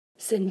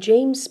St.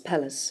 James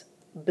Palace.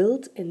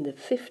 Built in the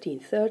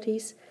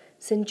 1530s,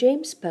 St.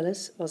 James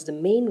Palace was the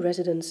main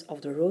residence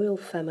of the royal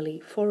family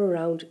for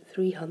around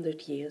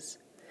 300 years.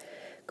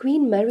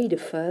 Queen Mary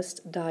I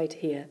died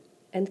here,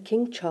 and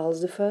King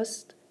Charles I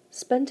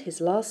spent his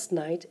last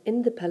night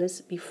in the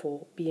palace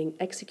before being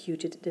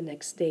executed the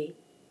next day.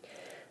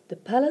 The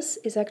palace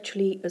is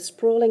actually a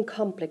sprawling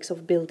complex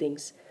of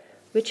buildings,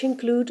 which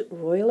include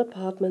royal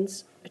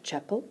apartments, a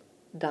chapel,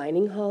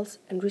 dining halls,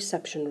 and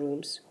reception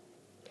rooms.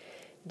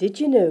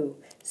 Did you know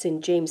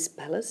St. James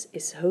Palace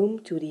is home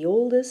to the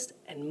oldest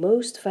and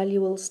most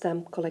valuable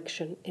stamp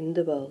collection in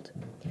the world,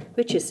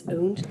 which is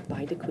owned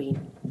by the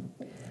Queen?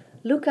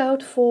 Look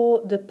out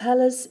for the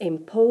palace's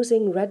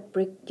imposing red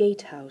brick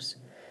gatehouse.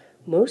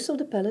 Most of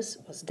the palace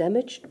was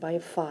damaged by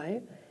a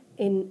fire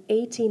in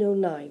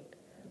 1809,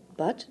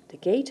 but the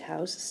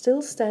gatehouse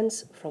still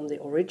stands from the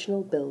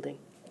original building.